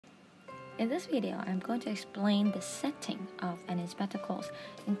In this video, I'm going to explain the setting of an spectacles,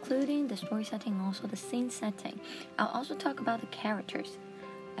 including the story setting and also the scene setting. I'll also talk about the characters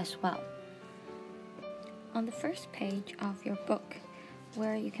as well. On the first page of your book,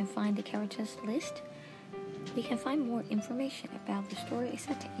 where you can find the characters list, we can find more information about the story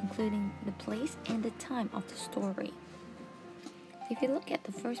setting, including the place and the time of the story. If you look at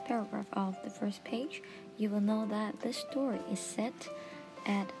the first paragraph of the first page, you will know that this story is set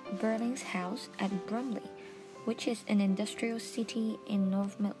at Burling's house at Bromley, which is an industrial city in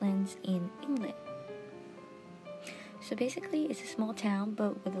North Midlands in England. So basically, it's a small town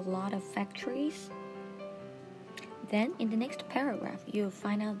but with a lot of factories. Then, in the next paragraph, you'll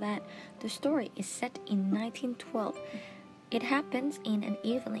find out that the story is set in 1912. It happens in an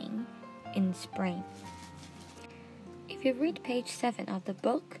evening in spring. If you read page 7 of the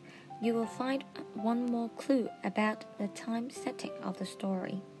book, you will find one more clue about the time setting of the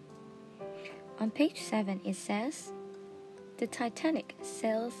story. On page 7, it says, "The Titanic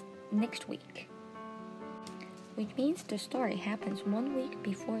sails next week," which means the story happens 1 week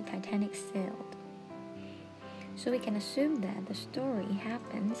before Titanic sailed. So we can assume that the story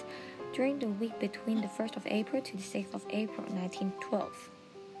happens during the week between the 1st of April to the 6th of April 1912.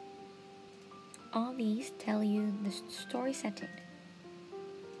 All these tell you the story setting.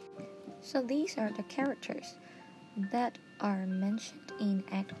 So these are the characters that are mentioned in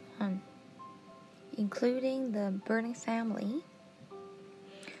Act 1, including the Burling family,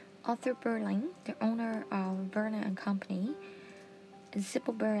 Arthur Burling, the owner of Burling and Company,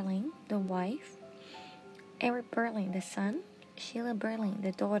 Sybil Burling, the wife, Eric Burling, the son, Sheila Burling,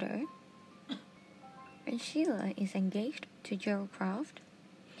 the daughter, and Sheila is engaged to Gerald Croft,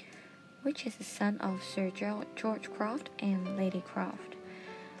 which is the son of Sir George Croft and Lady Croft,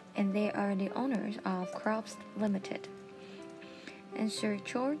 and they are the owners of Crofts Limited. And Sir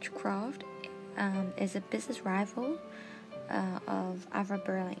George Croft is a business rival of Arthur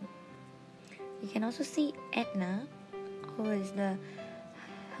Burling. You can also see Edna, who is the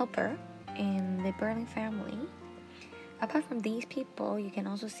helper in the Burling family. Apart from these people, you can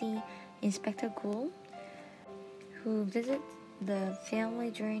also see Inspector Gould, who visits the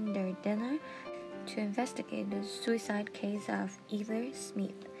family during their dinner to investigate the suicide case of Eva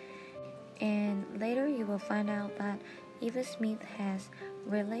Smith. And later you will find out that Eva Smith has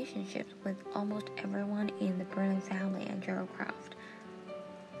relationships with almost everyone in the Burling family and Gerald Croft.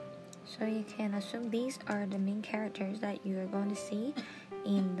 So you can assume these are the main characters that you are going to see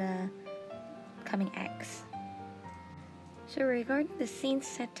in the coming acts. So regarding the scene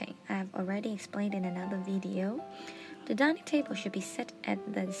setting, I've already explained in another video. The dining table should be set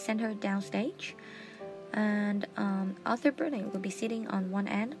at the center downstage, and Arthur Burling will be sitting on one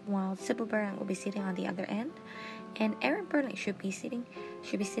end, while Sybil Burling will be sitting on the other end, and Eric Burling should be seated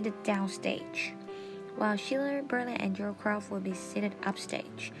downstage, while Sheila Burling and Gerald Croft will be seated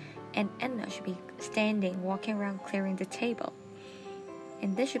upstage, and Edna should be standing, walking around clearing the table.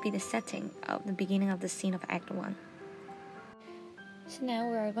 And this should be the setting of the beginning of the scene of Act 1. So now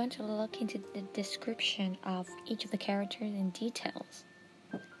we are going to look into the description of each of the characters in details.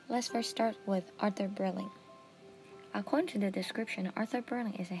 Let's first start with Arthur Burling. According to the description, Arthur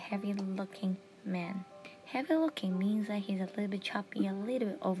Burling is a heavy-looking man. Heavy-looking means that he's a little bit chubby, a little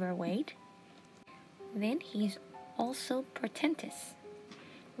bit overweight. Then he's also portentous,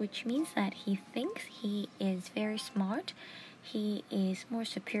 which means that he thinks he is very smart. He is more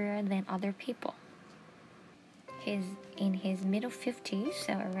superior than other people. He's in his middle 50s,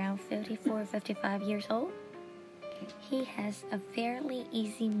 so around 54, 55 years old. He has a fairly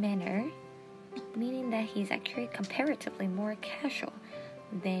easy manner, meaning that he's actually comparatively more casual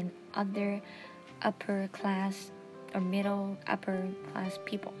than other upper class or middle upper class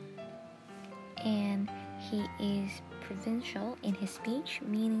people. And he is provincial in his speech,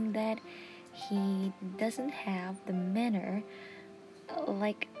 meaning that he doesn't have the manner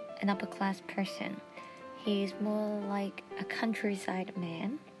like an upper class person. He's more like a countryside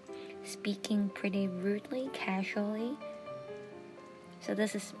man, speaking pretty rudely, casually. So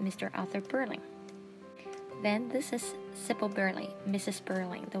this is Mr. Arthur Burling. Then this is Sybil Burling, Mrs.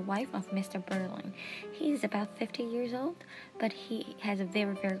 Burling, the wife of Mr. Burling. He is about 50 years old, but he has a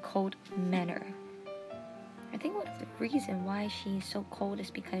very, very cold manner. I think one of the reasons why she's so cold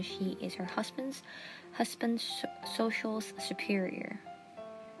is because she is her husband's social superior.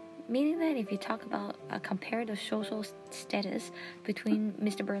 Meaning that if you talk about a comparative social status between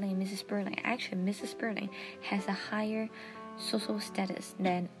Mr. Burling and Mrs. Burling, actually Mrs. Burling has a higher social status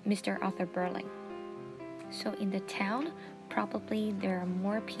than Mr. Arthur Burling. So in the town, probably there are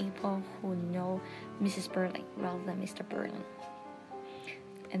more people who know Mrs. Burling rather than Mr. Burling.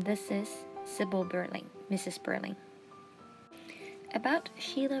 And this is Sybil Burling, Mrs. Burling. About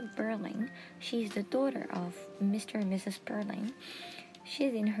Sheila Burling, she's the daughter of Mr. and Mrs. Burling.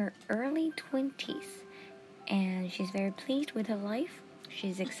 She's in her early 20s and she's very pleased with her life.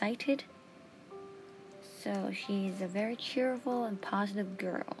 She's excited. So she's a very cheerful and positive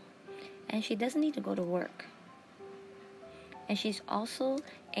girl. And she doesn't need to go to work. And she's also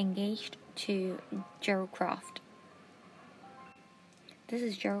engaged to Gerald Croft. This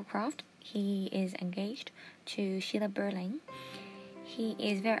is Gerald Croft. He is engaged to Sheila Burling. He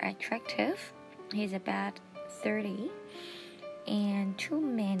is very attractive. He's about 30, and too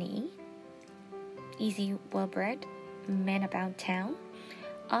many easy, well-bred men about town.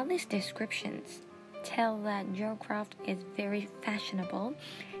 All these descriptions tell that Gerald Croft is very fashionable.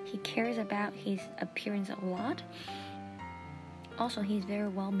 He cares about his appearance a lot. Also, he's very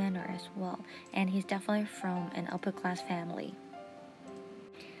well-mannered as well, and he's definitely from an upper-class family.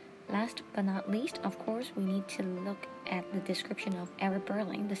 Last but not least, of course, we need to look at the description of Eric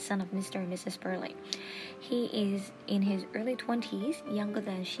Burling, the son of Mr. and Mrs. Burling. He is in his early 20s, younger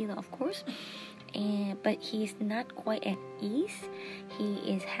than Sheila, of course, but he's not quite at ease. He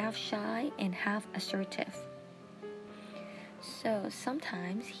is half shy and half assertive. So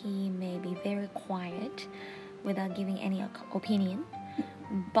sometimes he may be very quiet without giving any opinion,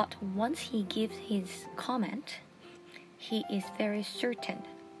 but once he gives his comment, he is very certain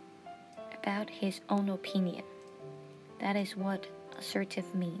about his own opinion. That is what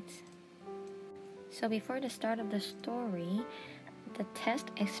assertive means. So before the start of the story, the text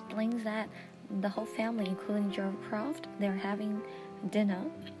explains that the whole family, including Gerald Croft, they're having dinner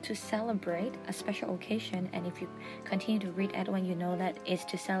to celebrate a special occasion. And if you continue to read Edwin, you know that it's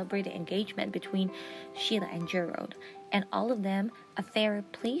to celebrate the engagement between Sheila and Gerald. And all of them are very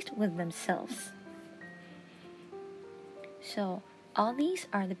pleased with themselves. So all these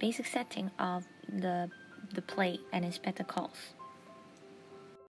are the basic setting of the play and its spectacles.